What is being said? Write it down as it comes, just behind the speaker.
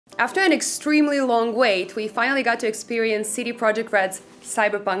After an extremely long wait, we finally got to experience CD Projekt Red's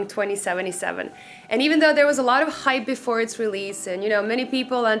Cyberpunk 2077. And even though there was a lot of hype before its release, and many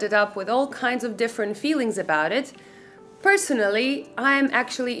people ended up with all kinds of different feelings about it, personally, I'm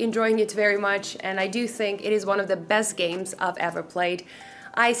actually enjoying it very much, and I do think it is one of the best games I've ever played.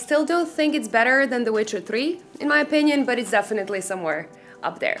 I still don't think it's better than The Witcher 3, in my opinion, but it's definitely somewhere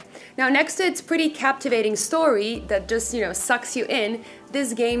up there. Now, next to its pretty captivating story that just, sucks you in,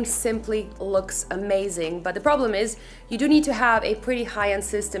 this game simply looks amazing. But the problem is, you do need to have a pretty high-end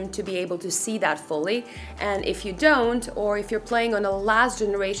system to be able to see that fully. And if you don't, or if you're playing on the last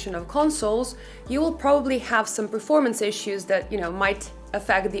generation of consoles, you will probably have some performance issues that, might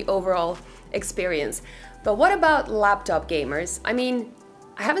affect the overall experience. But what about laptop gamers? I mean,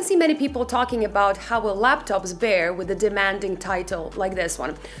 I haven't seen many people talking about how will laptops bear with a demanding title like this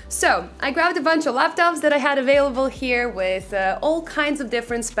one. So I grabbed a bunch of laptops that I had available here with all kinds of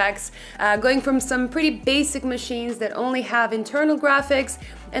different specs, going from some pretty basic machines that only have internal graphics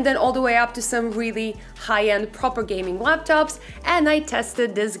and then all the way up to some really high-end proper gaming laptops, and I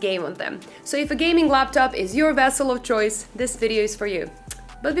tested this game on them. So if a gaming laptop is your vessel of choice, this video is for you.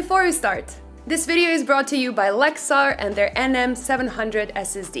 But before we start, this video is brought to you by Lexar and their NM700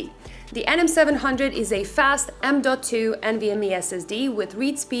 SSD. The NM700 is a fast M.2 NVMe SSD with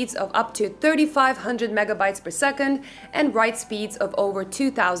read speeds of up to 3,500 megabytes per second and write speeds of over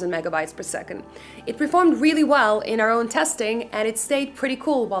 2,000 megabytes per second. It performed really well in our own testing, and it stayed pretty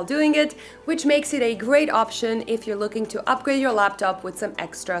cool while doing it, which makes it a great option if you're looking to upgrade your laptop with some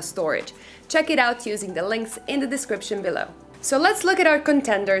extra storage. Check it out using the links in the description below. So let's look at our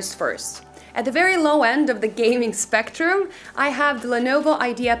contenders first. At the very low end of the gaming spectrum, I have the Lenovo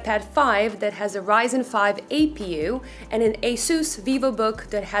IdeaPad 5 that has a Ryzen 5 APU and an Asus VivoBook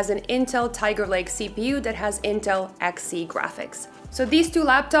that has an Intel Tiger Lake CPU that has Intel Xe graphics. So these two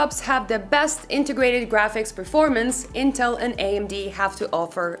laptops have the best integrated graphics performance Intel and AMD have to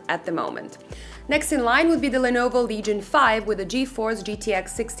offer at the moment. Next in line would be the Lenovo Legion 5 with a GeForce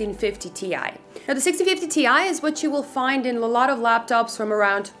GTX 1650 Ti. Now the 1650 Ti is what you will find in a lot of laptops from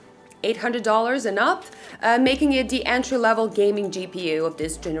around $800 and up, making it the entry-level gaming GPU of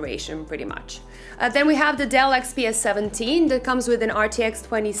this generation, pretty much. Then we have the Dell XPS 17 that comes with an RTX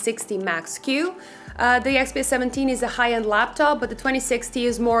 2060 Max-Q. The XPS 17 is a high-end laptop, but the 2060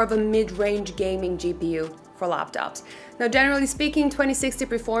 is more of a mid-range gaming GPU for laptops. Now, generally speaking, 2060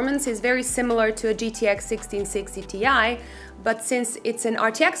 performance is very similar to a GTX 1660 Ti, but since it's an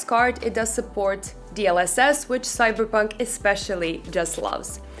RTX card, it does support DLSS, which Cyberpunk especially just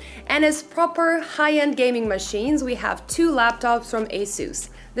loves. And as proper high-end gaming machines, we have two laptops from Asus,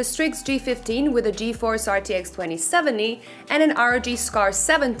 the Strix G15 with a GeForce RTX 2070 and an ROG Scar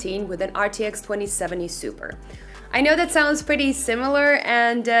 17 with an RTX 2070 Super. I know that sounds pretty similar,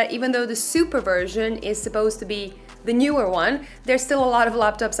 and even though the Super version is supposed to be the newer one, there's still a lot of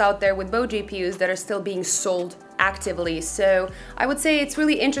laptops out there with both GPUs that are still being sold actively, so I would say it's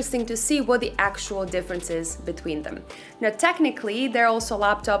really interesting to see what the actual difference is between them. Now technically, there are also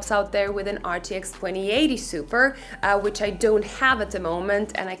laptops out there with an RTX 2080 Super, which I don't have at the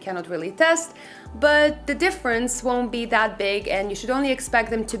moment and I cannot really test, but the difference won't be that big and you should only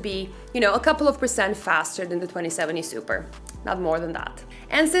expect them to be, a couple of percent faster than the 2070 Super. Not more than that.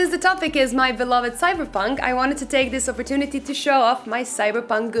 And since the topic is my beloved Cyberpunk, I wanted to take this opportunity to show off my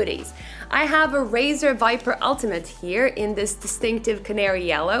Cyberpunk goodies. I have a Razer Viper Ultimate here in this distinctive canary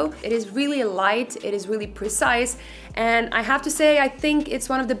yellow. It is really light, it is really precise, and I have to say I think it's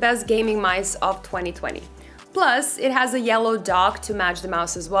one of the best gaming mice of 2020. Plus, it has a yellow dock to match the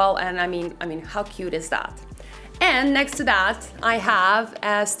mouse as well, and I mean, how cute is that? And next to that, I have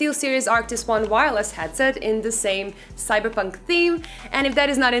a SteelSeries Arctis One wireless headset in the same Cyberpunk theme. And if that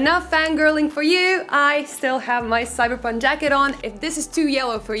is not enough fangirling for you, I still have my Cyberpunk jacket on. If this is too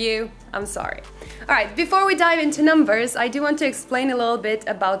yellow for you, I'm sorry. Alright, before we dive into numbers, I do want to explain a little bit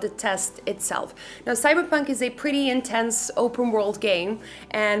about the test itself. Now, Cyberpunk is a pretty intense open world game,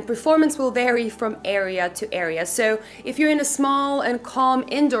 and performance will vary from area to area. So if you're in a small and calm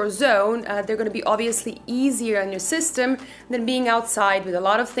indoor zone, they're going to be obviously easier on your system than being outside with a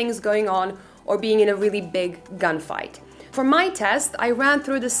lot of things going on or being in a really big gunfight. For my test, I ran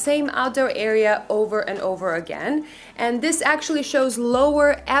through the same outdoor area over and over again, and this actually shows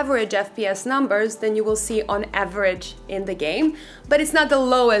lower average FPS numbers than you will see on average in the game, but it's not the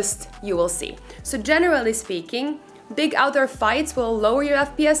lowest you will see. So generally speaking, big outdoor fights will lower your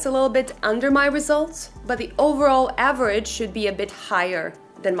FPS a little bit under my results, but the overall average should be a bit higher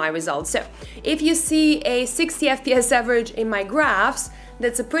than my results. So if you see a 60 FPS average in my graphs,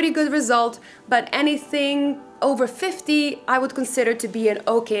 that's a pretty good result, but anything over 50 I would consider to be an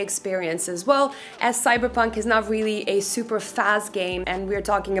okay experience as well, as Cyberpunk is not really a super fast game and we're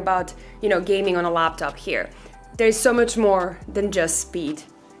talking about, gaming on a laptop here. There's so much more than just speed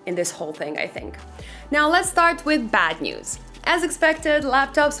in this whole thing, I think. Now let's start with bad news. As expected,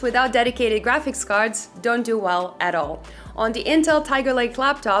 laptops without dedicated graphics cards don't do well at all. On the Intel Tiger Lake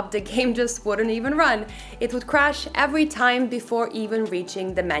laptop, the game just wouldn't even run. It would crash every time before even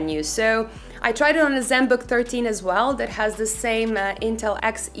reaching the menu. So I tried it on a ZenBook 13 as well that has the same Intel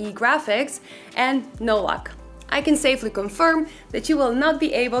Xe graphics, and no luck. I can safely confirm that you will not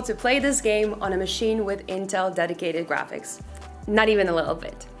be able to play this game on a machine with Intel dedicated graphics. Not even a little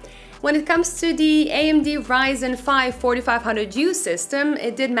bit. When it comes to the AMD Ryzen 5 4500U system,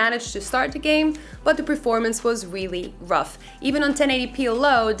 it did manage to start the game, but the performance was really rough. Even on 1080p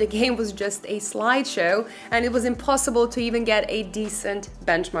low, the game was just a slideshow, and it was impossible to even get a decent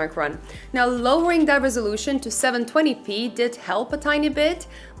benchmark run. Now, lowering that resolution to 720p did help a tiny bit,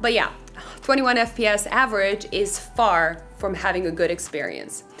 but yeah, 21 FPS average is far from having a good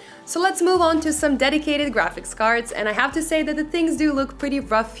experience. So let's move on to some dedicated graphics cards, and I have to say that the things do look pretty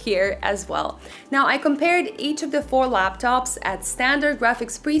rough here as well. Now, I compared each of the 4 laptops at standard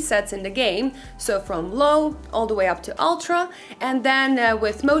graphics presets in the game, so from low all the way up to ultra, and then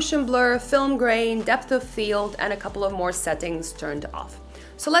with motion blur, film grain, depth of field, and a couple of more settings turned off.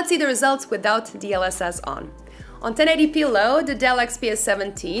 So let's see the results without DLSS on. On 1080p low, the Dell XPS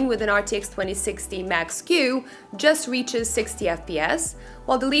 17 with an RTX 2060 Max-Q just reaches 60 FPS,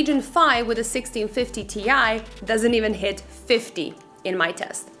 while the Legion 5 with a 1650 Ti doesn't even hit 50 in my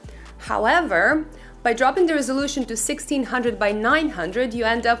test. However, by dropping the resolution to 1600 by 900, you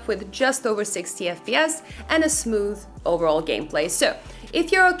end up with just over 60 FPS and a smooth overall gameplay. So,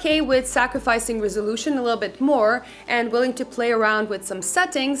 if you're okay with sacrificing resolution a little bit more and willing to play around with some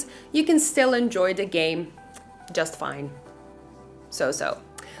settings, you can still enjoy the game just fine. So.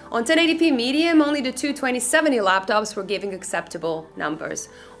 On 1080p medium, only the two 2070 laptops were giving acceptable numbers.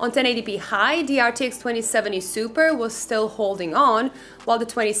 On 1080p high, the RTX 2070 Super was still holding on, while the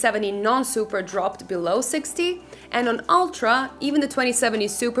 2070 non-Super dropped below 60, and on Ultra, even the 2070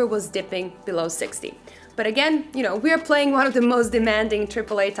 Super was dipping below 60. But again, we are playing one of the most demanding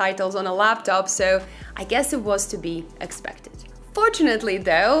AAA titles on a laptop, so I guess it was to be expected. Fortunately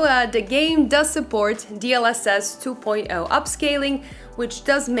though, the game does support DLSS 2.0 upscaling, which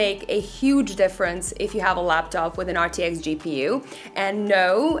does make a huge difference if you have a laptop with an RTX GPU. And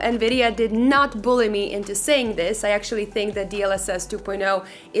no, Nvidia did not bully me into saying this. I actually think that DLSS 2.0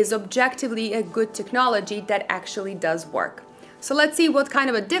 is objectively a good technology that actually does work. So let's see what kind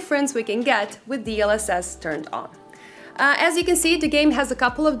of a difference we can get with DLSS turned on. As you can see, the game has a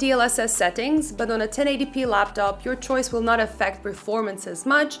couple of DLSS settings, but on a 1080p laptop, your choice will not affect performance as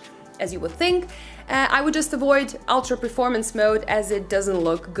much as you would think. I would just avoid Ultra Performance mode as it doesn't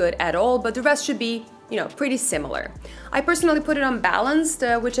look good at all, but the rest should be, pretty similar. I personally put it on Balanced,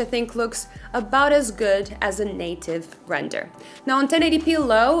 which I think looks about as good as a native render. Now on 1080p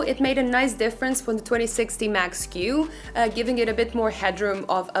low, it made a nice difference from the 2060 Max-Q, giving it a bit more headroom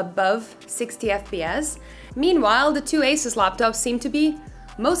of above 60 FPS. Meanwhile, the two Asus laptops seem to be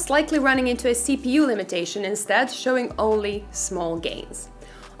most likely running into a CPU limitation instead, showing only small gains.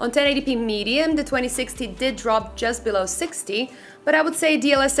 On 1080p medium, the 2060 did drop just below 60, but I would say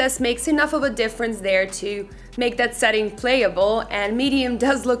DLSS makes enough of a difference there to make that setting playable, and medium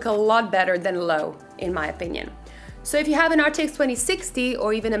does look a lot better than low, in my opinion. So if you have an RTX 2060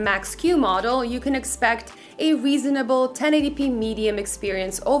 or even a Max-Q model, you can expect a reasonable 1080p medium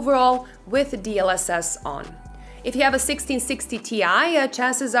experience overall with DLSS on. If you have a 1660 Ti,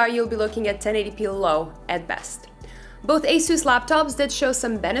 chances are you'll be looking at 1080p low at best. Both Asus laptops did show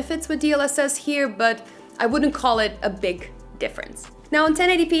some benefits with DLSS here, but I wouldn't call it a big difference. Now on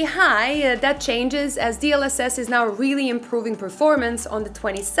 1080p high, that changes as DLSS is now really improving performance on the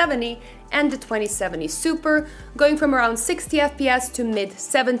 2070 and the 2070 Super, going from around 60 FPS to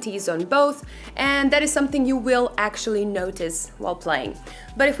mid-70s on both, and that is something you will actually notice while playing.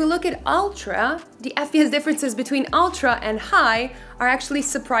 But if we look at Ultra, the FPS differences between Ultra and High are actually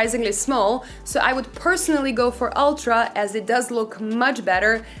surprisingly small, so I would personally go for Ultra as it does look much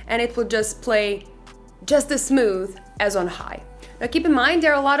better and it will just play just as smooth as on High. Now keep in mind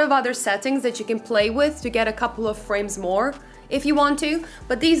there are a lot of other settings that you can play with to get a couple of frames more if you want to,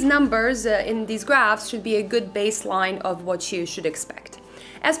 but these numbers in these graphs should be a good baseline of what you should expect.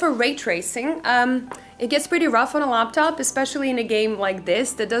 As for ray tracing, it gets pretty rough on a laptop, especially in a game like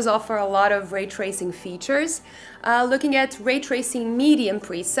this that does offer a lot of ray tracing features. Looking at ray tracing medium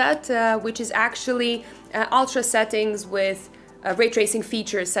preset, which is actually ultra settings with ray tracing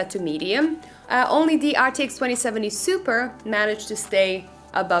features set to medium. Only the RTX 2070 Super managed to stay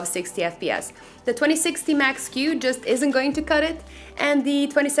above 60 FPS. The 2060 Max-Q just isn't going to cut it, and the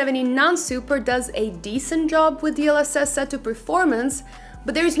 2070 Non-Super does a decent job with DLSS set to performance,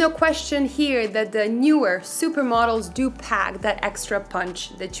 but there is no question here that the newer Super models do pack that extra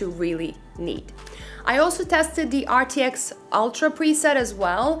punch that you really need. I also tested the RTX Ultra preset as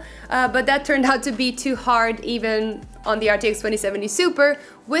well, but that turned out to be too hard even on the RTX 2070 Super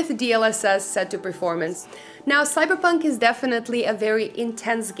with DLSS set to performance. Now, Cyberpunk is definitely a very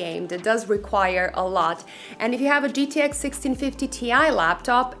intense game that does require a lot, and if you have a GTX 1650 Ti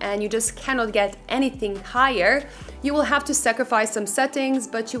laptop and you just cannot get anything higher, you will have to sacrifice some settings,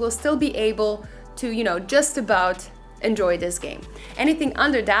 but you will still be able to, just about enjoy this game. Anything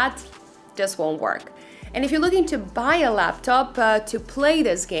under that just won't work. And if you're looking to buy a laptop to play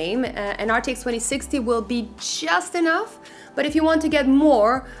this game, an RTX 2060 will be just enough. But if you want to get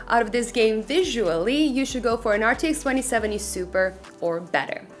more out of this game visually, you should go for an RTX 2070 Super or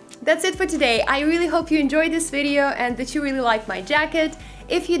better. That's it for today. I really hope you enjoyed this video and that you really liked my jacket.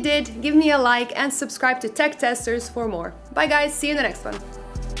 If you did, give me a like and subscribe to Tech Testers for more. Bye guys, see you in the next one.